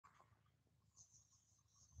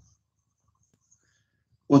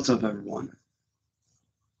What's up, everyone?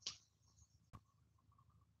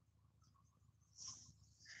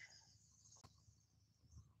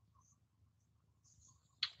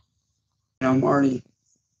 Marty,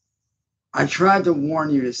 I tried to warn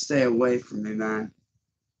you to stay away from me, man.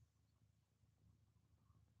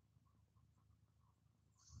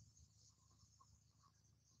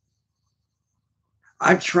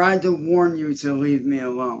 I tried to warn you to leave me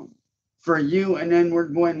alone. For you and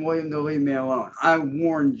N-word boy and William to leave me alone. I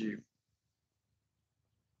warned you.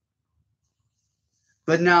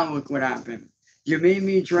 But now look what happened. You made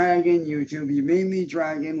me drag in YouTube. You made me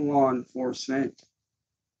drag in law enforcement.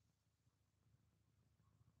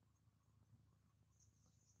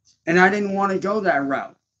 And I didn't want to go that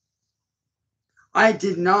route. I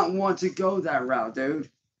did not want to go that route, dude.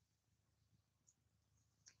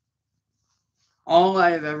 All I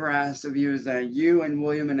have ever asked of you is that you and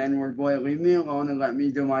William and N-word boy leave me alone and let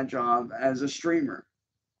me do my job as a streamer,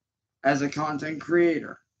 as a content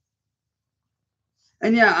creator.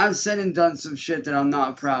 And yeah, I've said and done some shit that I'm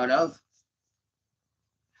not proud of.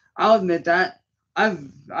 I'll admit that.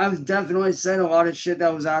 I've definitely said a lot of shit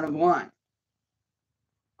that was out of line.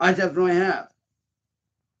 I definitely have.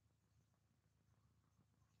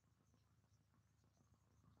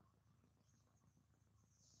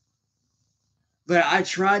 But I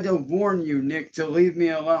tried to warn you, Nick, to leave me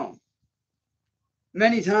alone.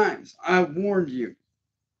 Many times I warned you.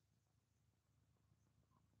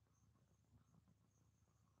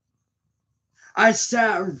 I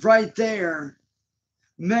sat right there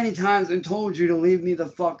many times and told you to leave me the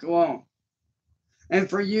fuck alone. And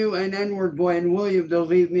for you and N-word boy and William to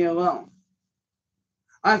leave me alone.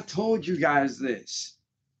 I've told you guys this.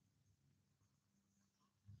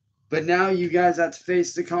 But now you guys have to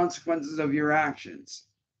face the consequences of your actions.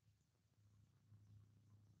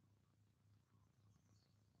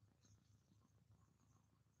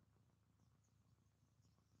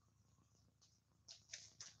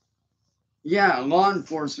 Yeah, law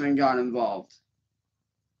enforcement got involved.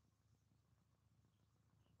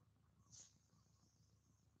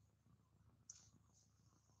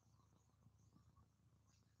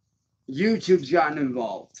 YouTube's gotten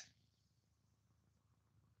involved.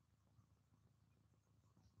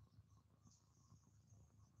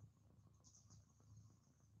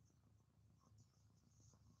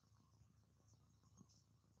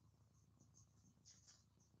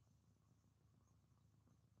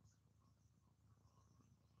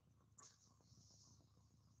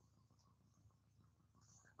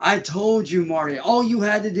 I told you, Marty, all you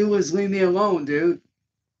had to do was leave me alone, dude.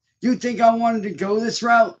 You think I wanted to go this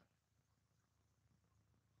route?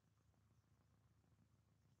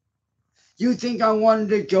 You think I wanted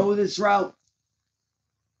to go this route?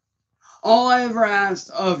 All I ever asked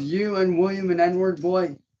of you and William and N-word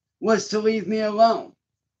boy was to leave me alone.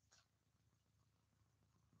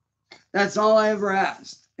 That's all I ever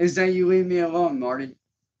asked, is that you leave me alone, Marty.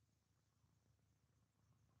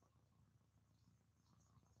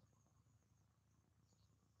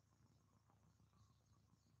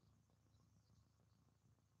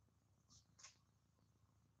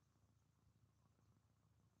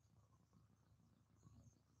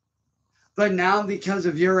 But now, because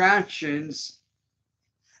of your actions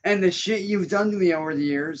and the shit you've done to me over the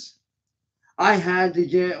years, I had to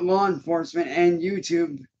get law enforcement and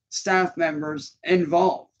YouTube staff members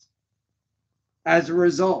involved as a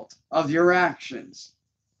result of your actions.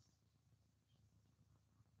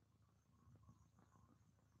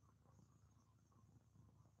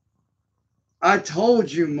 I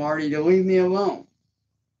told you, Marty, to leave me alone.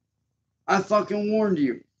 I fucking warned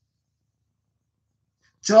you.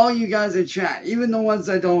 To all you guys in chat, even the ones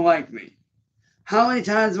that don't like me, how many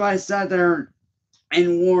times have I sat there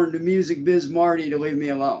and warned the music biz Marty to leave me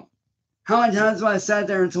alone? How many times have I sat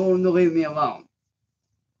there and told him to leave me alone?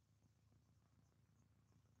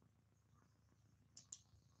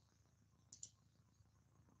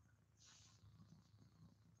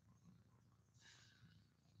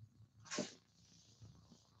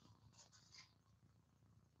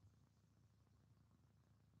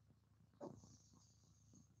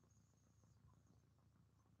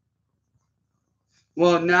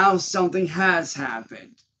 Well, now something has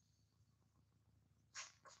happened.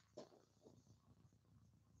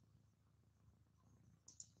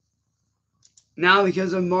 Now,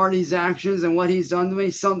 because of Marty's actions and what he's done to me,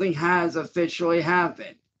 something has officially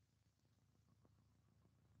happened.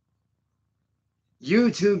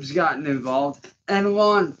 YouTube's gotten involved and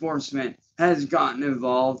law enforcement has gotten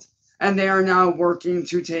involved, and they are now working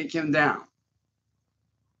to take him down.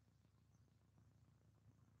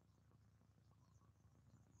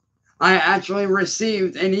 I actually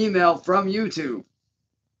received an email from YouTube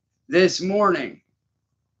this morning.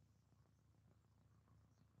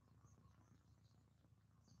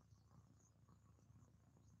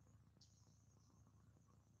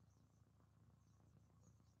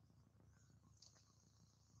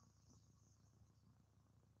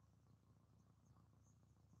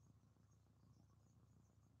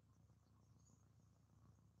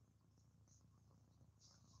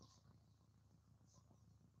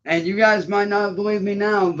 And you guys might not believe me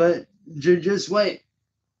now, but just wait.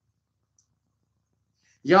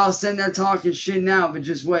 Y'all sitting there talking shit now, but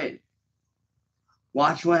just wait.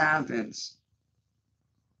 Watch what happens.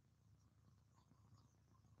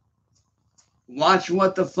 Watch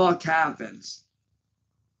what the fuck happens.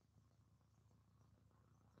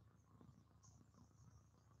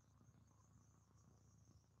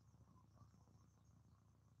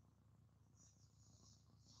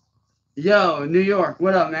 Yo, New York,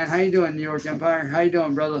 what up, man? How you doing, New York Empire? How you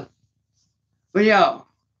doing, brother? But yo,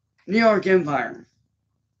 New York Empire.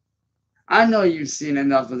 I know you've seen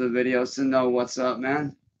enough of the videos to know what's up,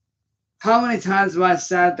 man. How many times have I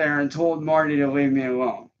sat there and told Marty to leave me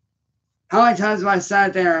alone? How many times have I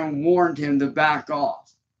sat there and warned him to back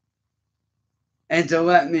off and to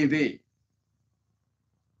let me be?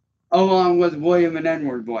 Along with William and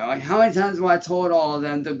Edward Boy. Like, how many times have I told all of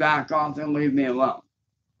them to back off and leave me alone?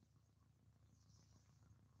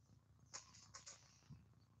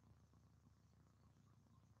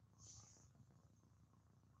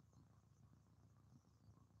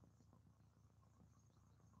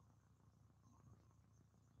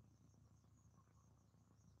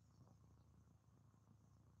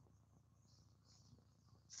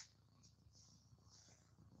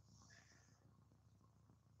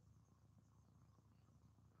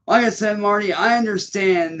 Like I said, Marty, I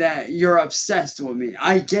understand that you're obsessed with me.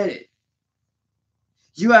 I get it.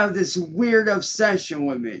 You have this weird obsession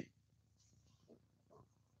with me.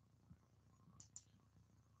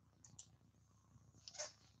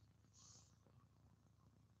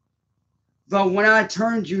 But when I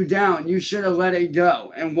turned you down, you should have let it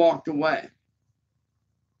go and walked away.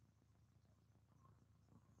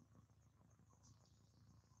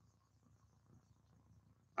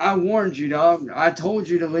 I warned you, dog. I told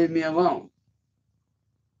you to leave me alone.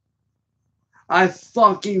 I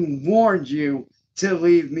fucking warned you to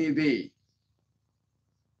leave me be.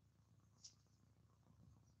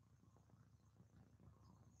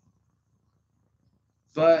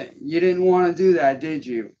 But you didn't want to do that, did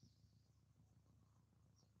you?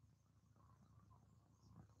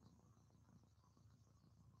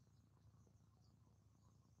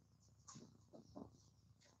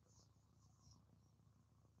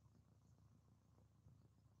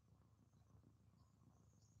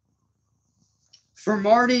 For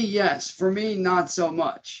Marty, yes. For me, not so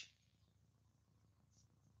much.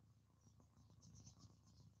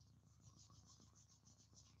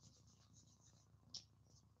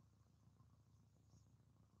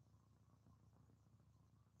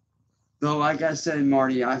 Though, like I said,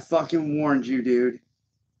 Marty, I fucking warned you, dude.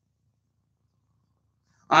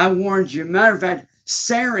 I warned you. Matter of fact,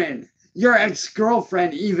 Saren, your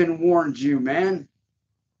ex-girlfriend, even warned you, man.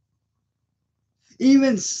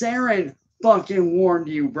 Even Saren fucking warned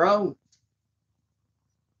you, bro.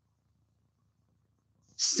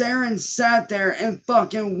 Saren sat there and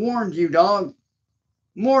fucking warned you, dog.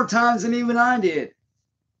 More times than even I did.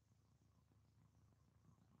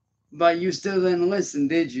 But you still didn't listen,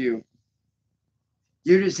 did you?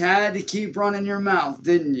 You just had to keep running your mouth,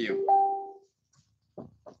 didn't you?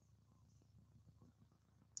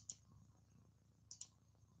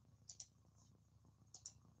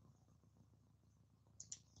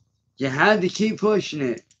 You had to keep pushing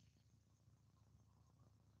it.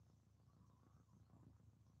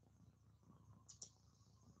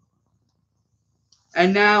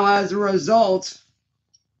 And now, as a result,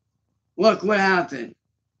 look what happened.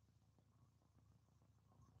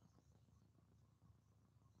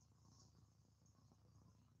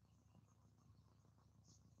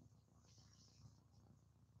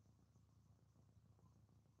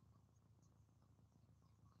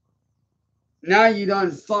 Now you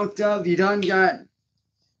done fucked up. You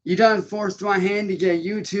done forced my hand to get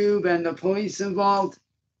YouTube and the police involved.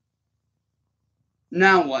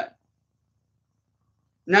 Now what?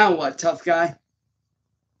 Now what, tough guy?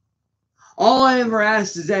 All I ever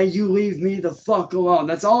asked is that you leave me the fuck alone.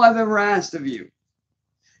 That's all I've ever asked of you.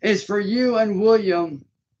 Is for you and William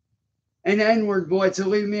and N-word boy to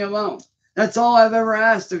leave me alone. That's all I've ever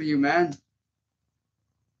asked of you, man.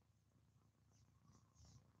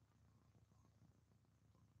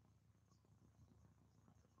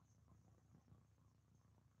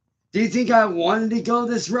 Do you think I wanted to go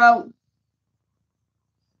this route?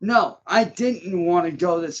 No, I didn't want to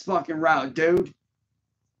go this fucking route, dude.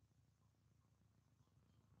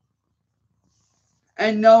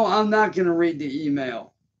 And no, I'm not going to read the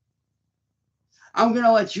email. I'm going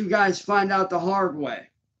to let you guys find out the hard way.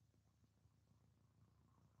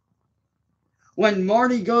 When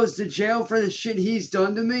Marty goes to jail for the shit he's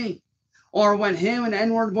done to me, or when him and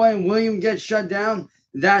N-word boy and William get shut down,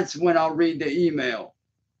 that's when I'll read the email.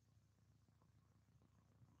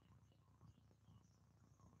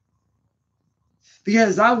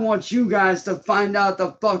 Because I want you guys to find out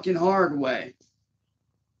the fucking hard way.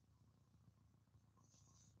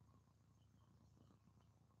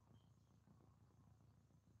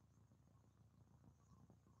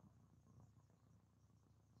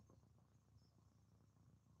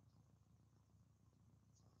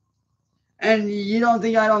 And you don't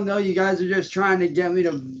think I don't know you guys are just trying to get me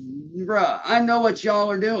to... Bruh, I know what y'all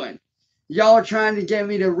are doing. Y'all are trying to get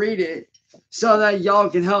me to read it so that y'all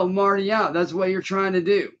can help Marty out. That's what you're trying to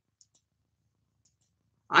do.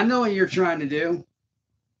 I know what you're trying to do.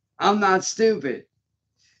 I'm not stupid.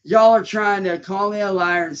 Y'all are trying to call me a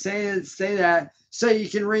liar and say that so you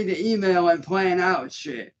can read the email and plan out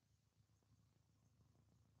shit.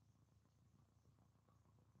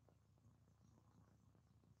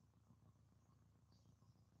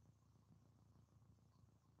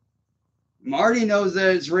 Marty knows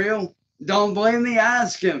that it's real. Don't believe me?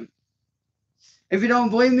 Ask him. If you don't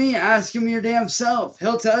believe me, ask him your damn self.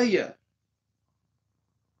 He'll tell you.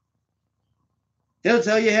 He'll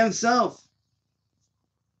tell you himself.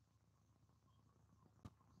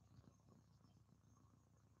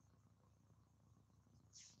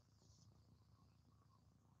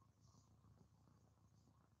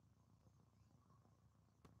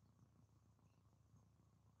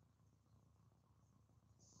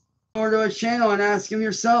 Or to his channel and ask him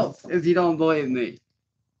yourself if you don't believe me.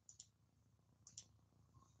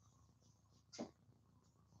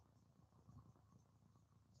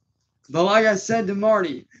 But like I said to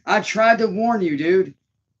Marty, I tried to warn you, dude.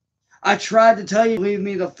 I tried to tell you to leave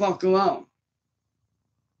me the fuck alone.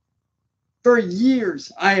 For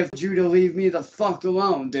years, I have told you to leave me the fuck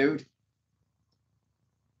alone, dude.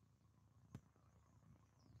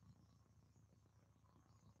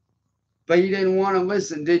 But you didn't want to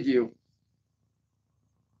listen, did you?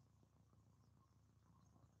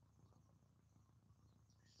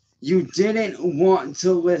 You didn't want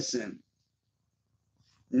to listen.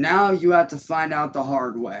 Now you have to find out the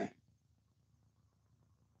hard way.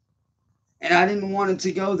 And I didn't want it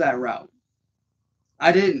to go that route.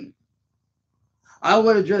 I didn't. I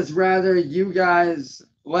would have just rather you guys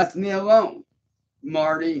left me alone,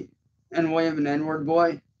 Marty and William and N-word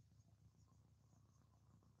boy.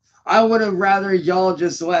 I would have rather y'all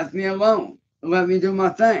just left me alone and let me do my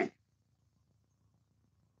thing.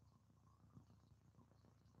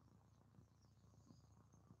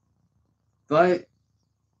 But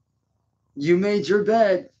you made your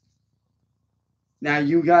bed. Now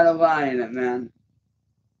you gotta lie in it, man.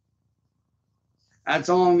 That's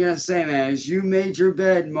all I'm gonna say, man, is you made your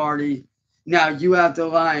bed, Marty. Now you have to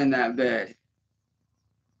lie in that bed.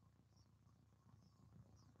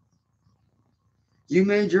 You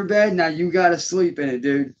made your bed, now you gotta sleep in it,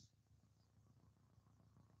 dude.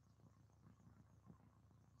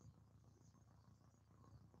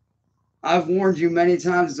 I've warned you many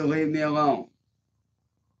times to leave me alone.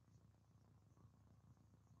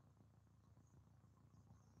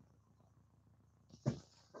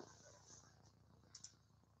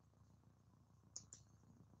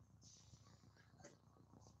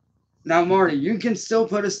 Now, Marty, you can still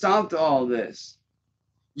put a stop to all this.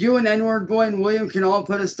 You and N-word boy and William can all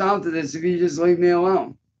put a stop to this if you just leave me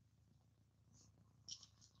alone.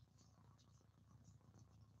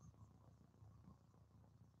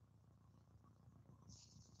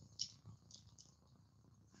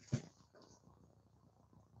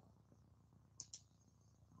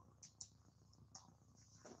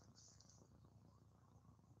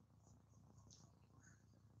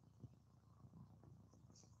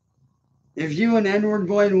 If you and N-word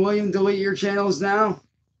boy and William delete your channels now,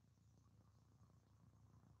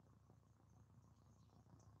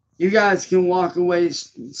 you guys can walk away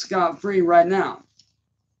scot-free right now.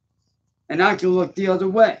 And I can look the other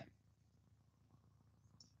way.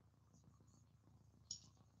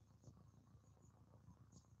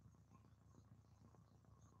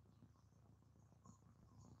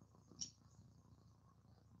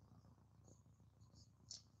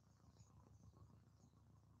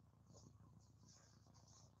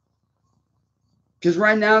 Because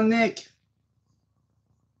right now, Nick,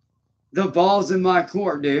 the ball's in my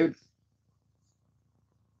court, dude.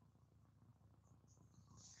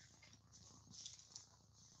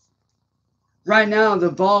 Right now, the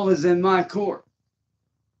ball is in my court.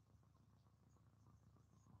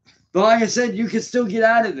 But like I said, you can still get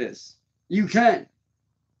out of this. You can.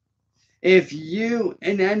 If you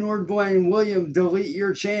and N-Word Boy and William delete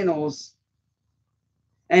your channels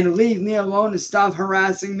and leave me alone and stop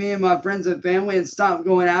harassing me and my friends and family and stop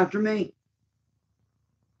going after me,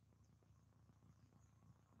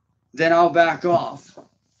 then I'll back off.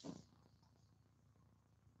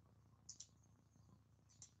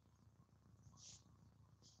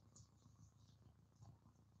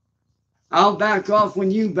 I'll back off when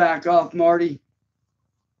you back off, Marty.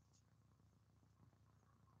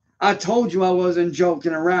 I told you I wasn't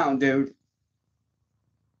joking around, dude.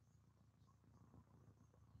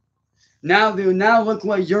 Now, dude, now look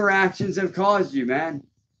what your actions have caused you, man.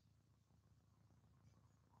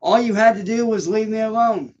 All you had to do was leave me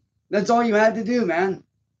alone. That's all you had to do, man.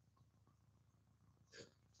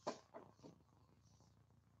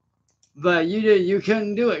 But you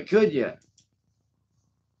couldn't do it, could you?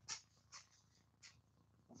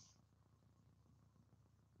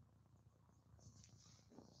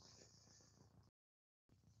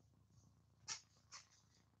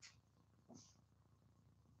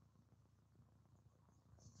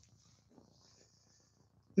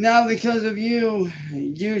 Now, because of you,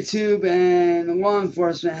 YouTube and law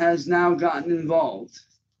enforcement has now gotten involved.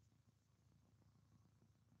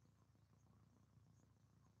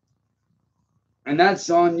 And that's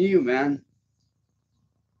on you, man.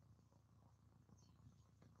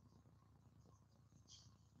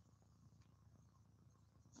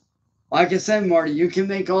 Like I said, Marty, you can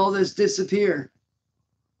make all this disappear.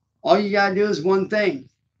 All you gotta do is one thing.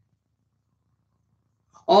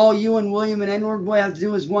 All you and William and N-Word Boy have to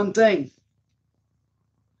do is one thing.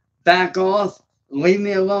 Back off, leave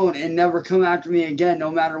me alone, and never come after me again, no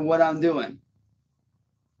matter what I'm doing.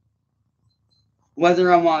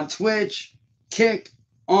 Whether I'm on Twitch, Kick,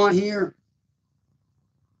 on here,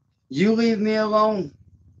 you leave me alone,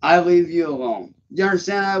 I leave you alone. You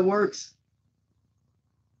understand how it works?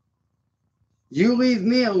 You leave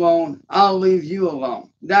me alone, I'll leave you alone.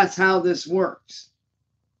 That's how this works.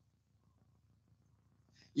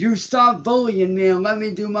 You stop bullying me and let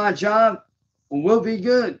me do my job, we'll be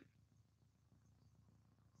good.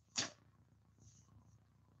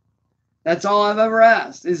 That's all I've ever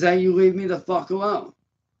asked, is that you leave me the fuck alone.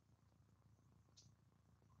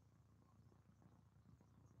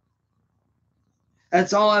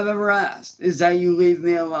 That's all I've ever asked, is that you leave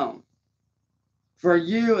me alone. For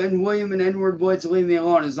you and William and N-Word Boy to leave me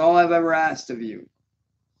alone is all I've ever asked of you.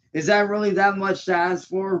 Is that really that much to ask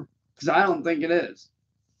for? Because I don't think it is.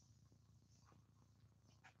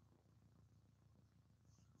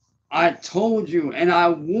 I told you and I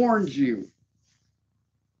warned you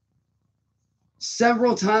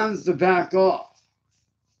several times to back off.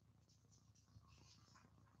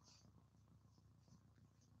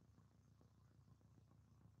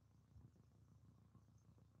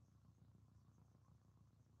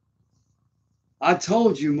 I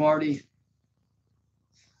told you, Marty.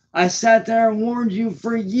 I sat there and warned you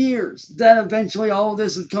for years that eventually all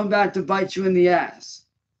this would come back to bite you in the ass.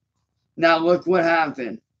 Now look what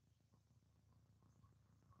happened.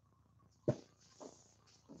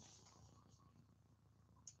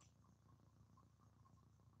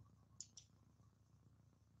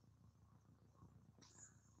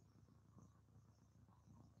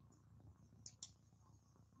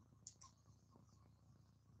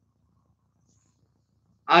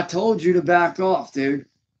 I told you to back off, dude.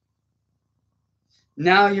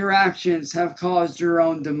 Now your actions have caused your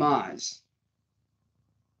own demise.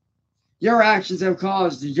 Your actions have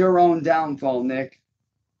caused your own downfall, Nick.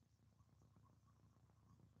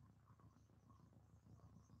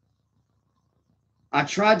 I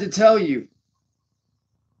tried to tell you.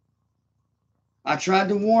 I tried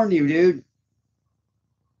to warn you, dude.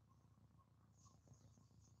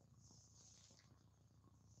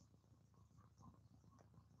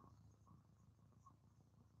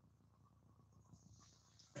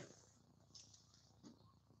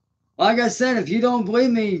 Like I said, if you don't believe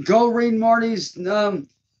me, go read Marty's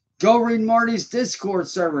Discord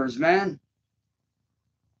servers, man.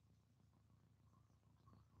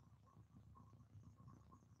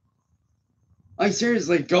 Like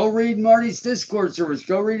seriously, go read Marty's Discord servers.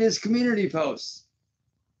 Go read his community posts.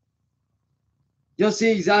 You'll see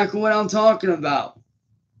exactly what I'm talking about.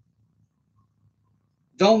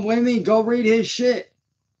 Don't believe me? Go read his shit.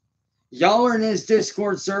 Y'all are in his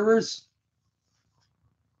Discord servers.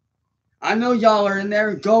 I know y'all are in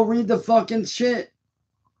there. Go read the fucking shit.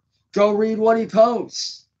 Go read what he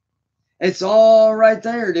posts. It's all right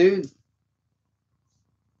there, dude.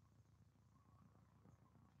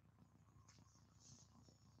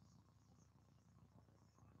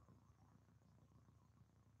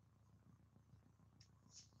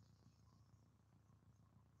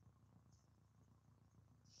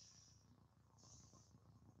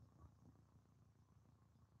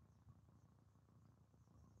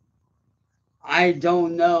 I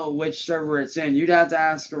don't know which server it's in. You'd have to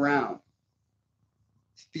ask around.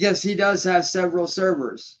 Because he does have several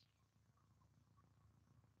servers.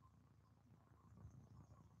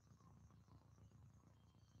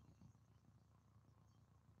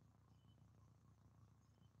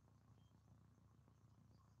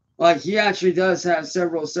 Like, he actually does have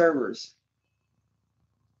several servers.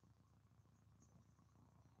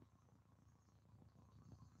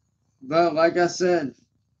 But like I said,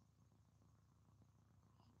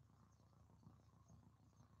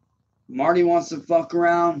 Marty wants to fuck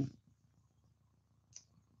around.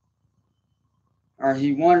 Or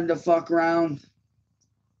he wanted to fuck around.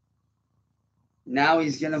 Now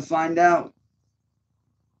he's going to find out.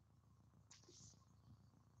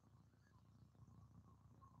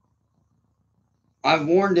 I've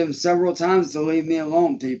warned him several times to leave me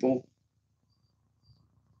alone, people.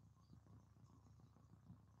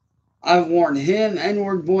 I've warned him,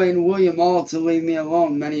 N-Word Boy, and William all to leave me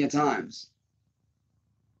alone many a times.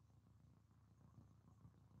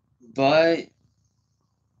 But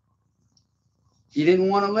he didn't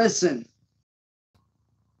want to listen.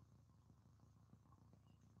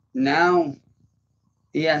 Now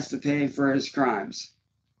he has to pay for his crimes.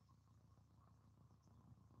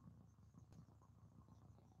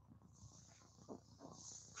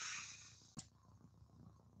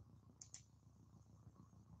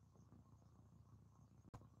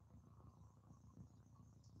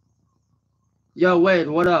 Yo, Wade,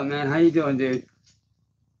 what up, man? How you doing, dude?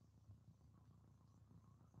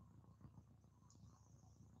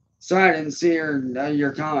 Sorry I didn't see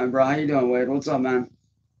your comment, bro. How you doing, Wade? What's up, man?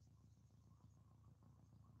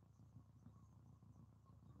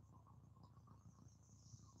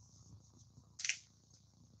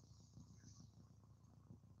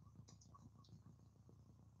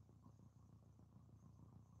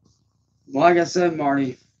 Like I said,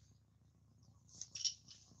 Marty,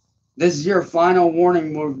 this is your final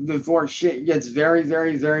warning before shit gets very,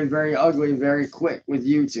 very, very, very ugly very quick with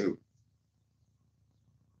YouTube.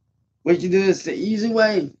 We can do this the easy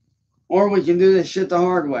way, or we can do this shit the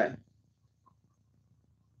hard way.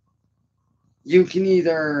 You can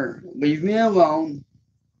either leave me alone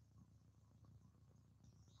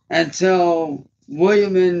and tell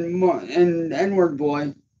William and N-Word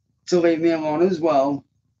Boy to leave me alone as well,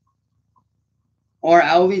 or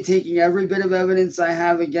I'll be taking every bit of evidence I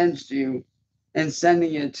have against you and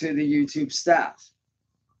sending it to the YouTube staff.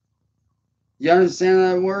 You understand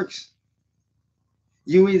how that works?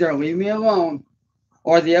 You either leave me alone,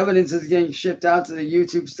 or the evidence is getting shipped out to the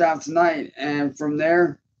YouTube staff tonight, and from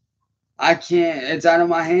there, I can't, it's out of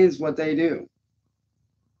my hands what they do.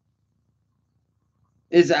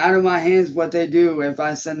 It's out of my hands what they do if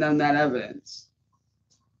I send them that evidence.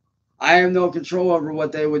 I have no control over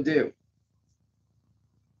what they would do.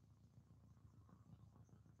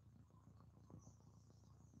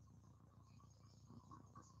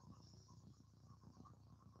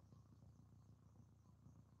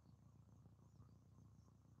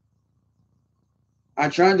 I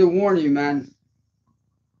tried to warn you, man.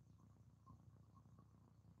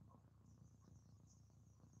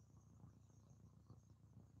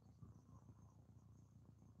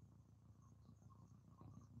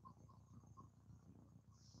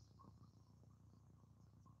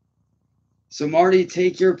 So, Marty,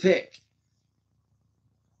 take your pick.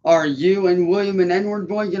 Are you and William and N-Word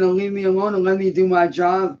Boy going to leave me alone and let me do my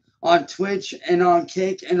job on Twitch and on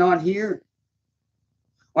Kick and on here?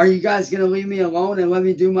 Are you guys going to leave me alone and let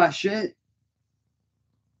me do my shit?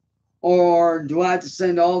 Or do I have to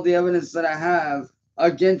send all the evidence that I have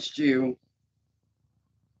against you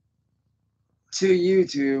to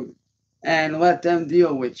YouTube and let them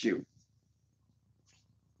deal with you?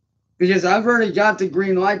 Because I've already got the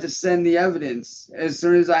green light to send the evidence as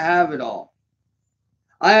soon as I have it all.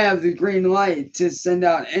 I have the green light to send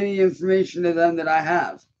out any information to them that I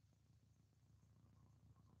have.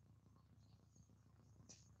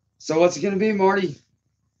 So what's it going to be, Marty?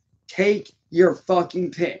 Take your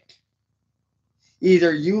fucking pick.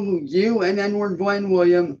 Either you and N-Word Boy and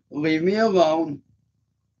William leave me alone,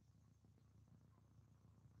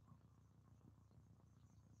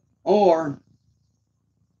 or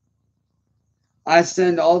I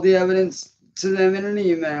send all the evidence to them in an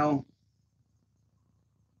email,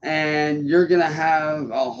 and you're going to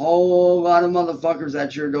have a whole lot of motherfuckers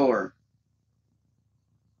at your door.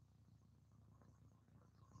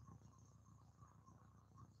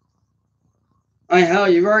 I mean, hell,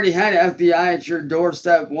 you've already had FBI at your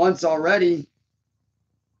doorstep once already.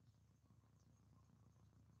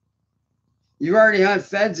 You've already had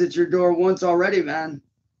feds at your door once already, man.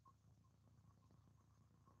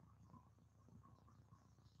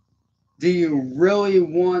 Do you really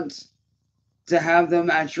want to have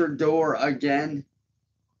them at your door again?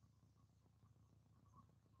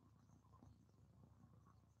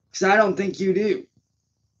 Because I don't think you do.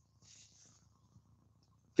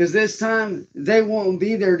 Because this time, they won't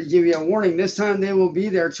be there to give you a warning. This time, they will be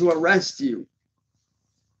there to arrest you.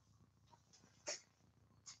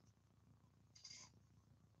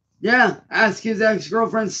 Yeah, ask his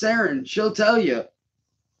ex-girlfriend, Saren. She'll tell you.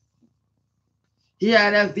 He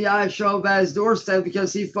had FBI show up at his doorstep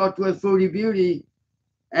because he fucked with Foodie Beauty,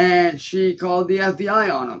 and she called the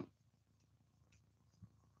FBI on him.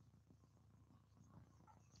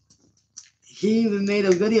 He even made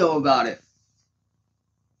a video about it.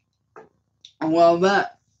 Well,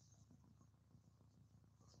 that.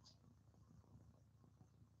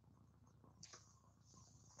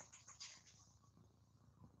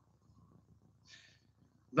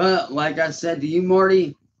 But like I said to you,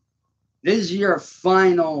 Marty, this is your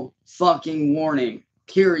final fucking warning.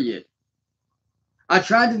 Period. I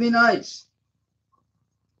tried to be nice.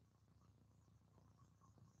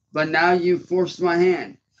 But now you forced my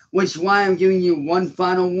hand. Which is why I'm giving you one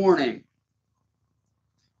final warning.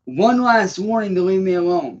 One last warning to leave me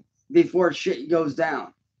alone before shit goes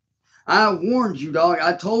down. I warned you, dog.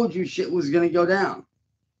 I told you shit was going to go down.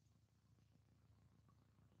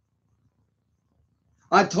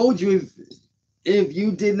 I told you if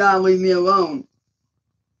you did not leave me alone,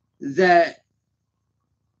 that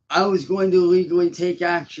I was going to legally take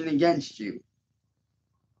action against you.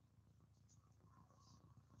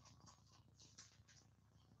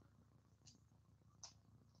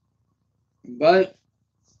 But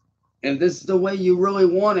if this is the way you really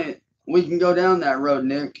want it, we can go down that road,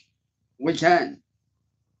 Nick. We can.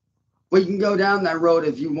 We can go down that road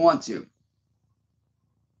if you want to.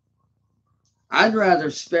 I'd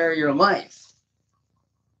rather spare your life.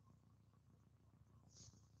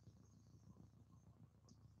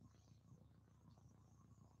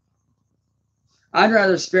 I'd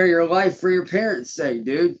rather spare your life for your parents' sake,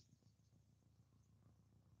 dude.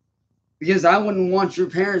 Because I wouldn't want your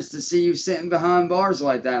parents to see you sitting behind bars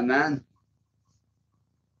like that, man.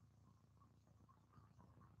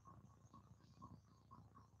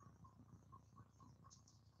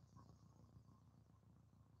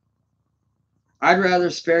 I'd rather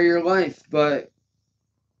spare your life, but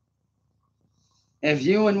if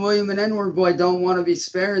you and William and N-Word Boy don't want to be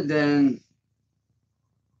spared, then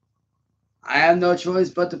I have no choice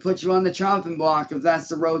but to put you on the chopping block if that's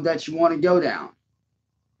the road that you want to go down.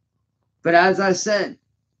 But as I said,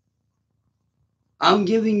 I'm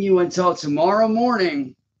giving you until tomorrow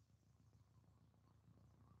morning.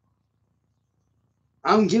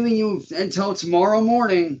 I'm giving you until tomorrow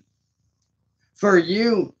morning for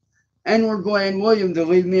you, N-Word Boy, and William to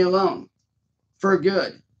leave me alone. For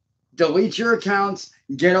good. Delete your accounts,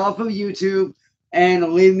 get off of YouTube,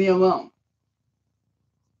 and leave me alone.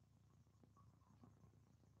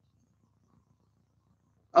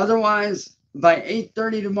 Otherwise, by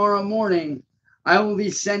 8:30 tomorrow morning, I will be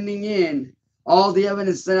sending in all the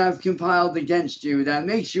evidence that I've compiled against you that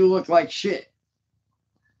makes you look like shit.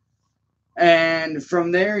 And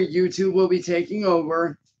from there, YouTube will be taking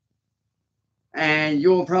over, and you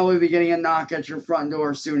will probably be getting a knock at your front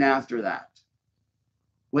door soon after that,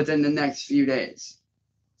 within the next few days.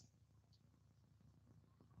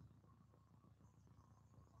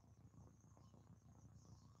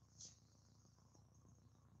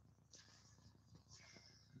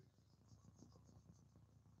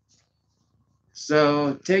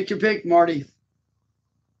 So take your pick, Marty.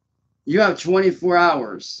 You have 24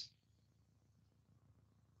 hours.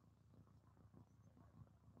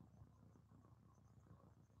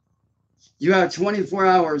 You have 24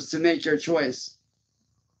 hours to make your choice.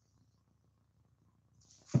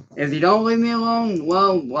 If you don't leave me alone,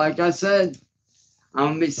 well, like I said, I'm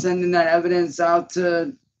going to be sending that evidence out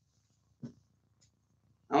to...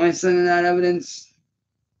 I'm going to be sending that evidence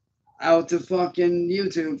out to fucking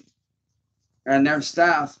YouTube and their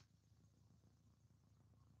staff.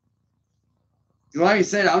 Like I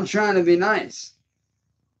said, I'm trying to be nice.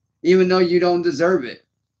 Even though you don't deserve it.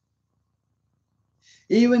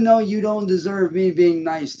 Even though you don't deserve me being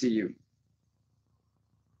nice to you.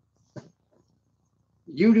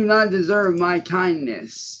 You do not deserve my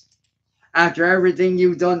kindness after everything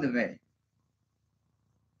you've done to me.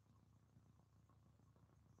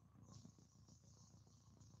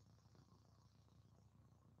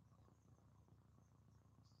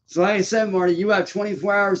 So like I said, Marty, you have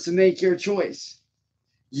 24 hours to make your choice.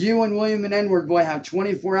 You and William and N-Word Boy have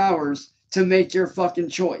 24 hours to make your fucking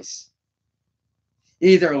choice.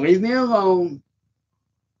 Either leave me alone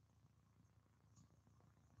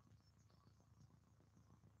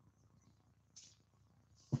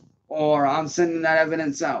or I'm sending that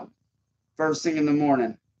evidence out first thing in the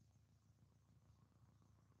morning.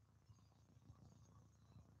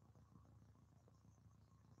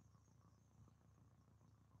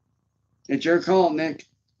 It's your call, Nick.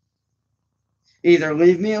 Either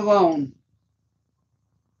leave me alone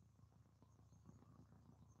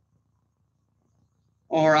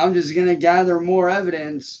or I'm just going to gather more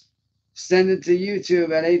evidence, send it to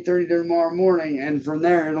YouTube at 8:30 tomorrow morning, and from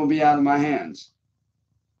there it'll be out of my hands.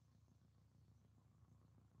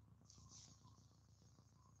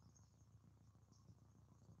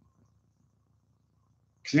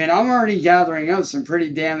 I mean, I'm already gathering up some pretty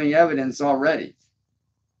damning evidence already.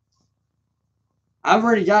 I've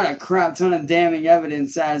already got a crap ton of damning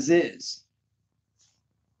evidence as is.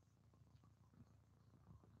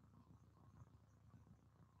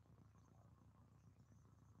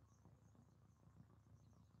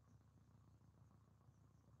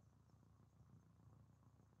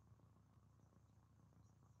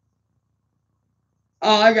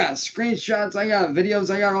 Oh, I got screenshots, I got videos,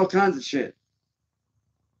 I got all kinds of shit.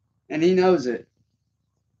 And he knows it.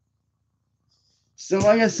 So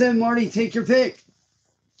like I said, Marty, take your pick.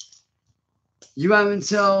 You have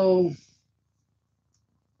until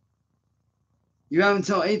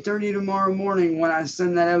 8:30 tomorrow morning when I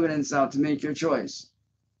send that evidence out to make your choice.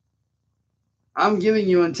 I'm giving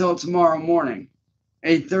you until tomorrow morning,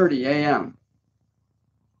 8:30 a.m.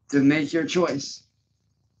 to make your choice.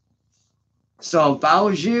 So if I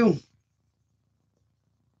was you,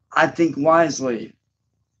 I'd think wisely.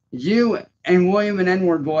 You and William and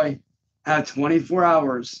N-word boy have 24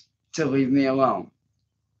 hours to leave me alone.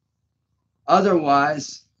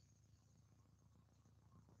 Otherwise,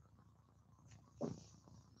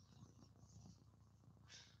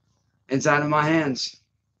 it's out of my hands.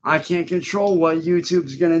 I can't control what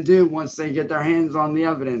YouTube's going to do once they get their hands on the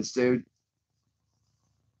evidence, dude.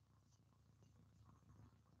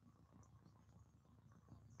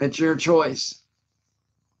 It's your choice.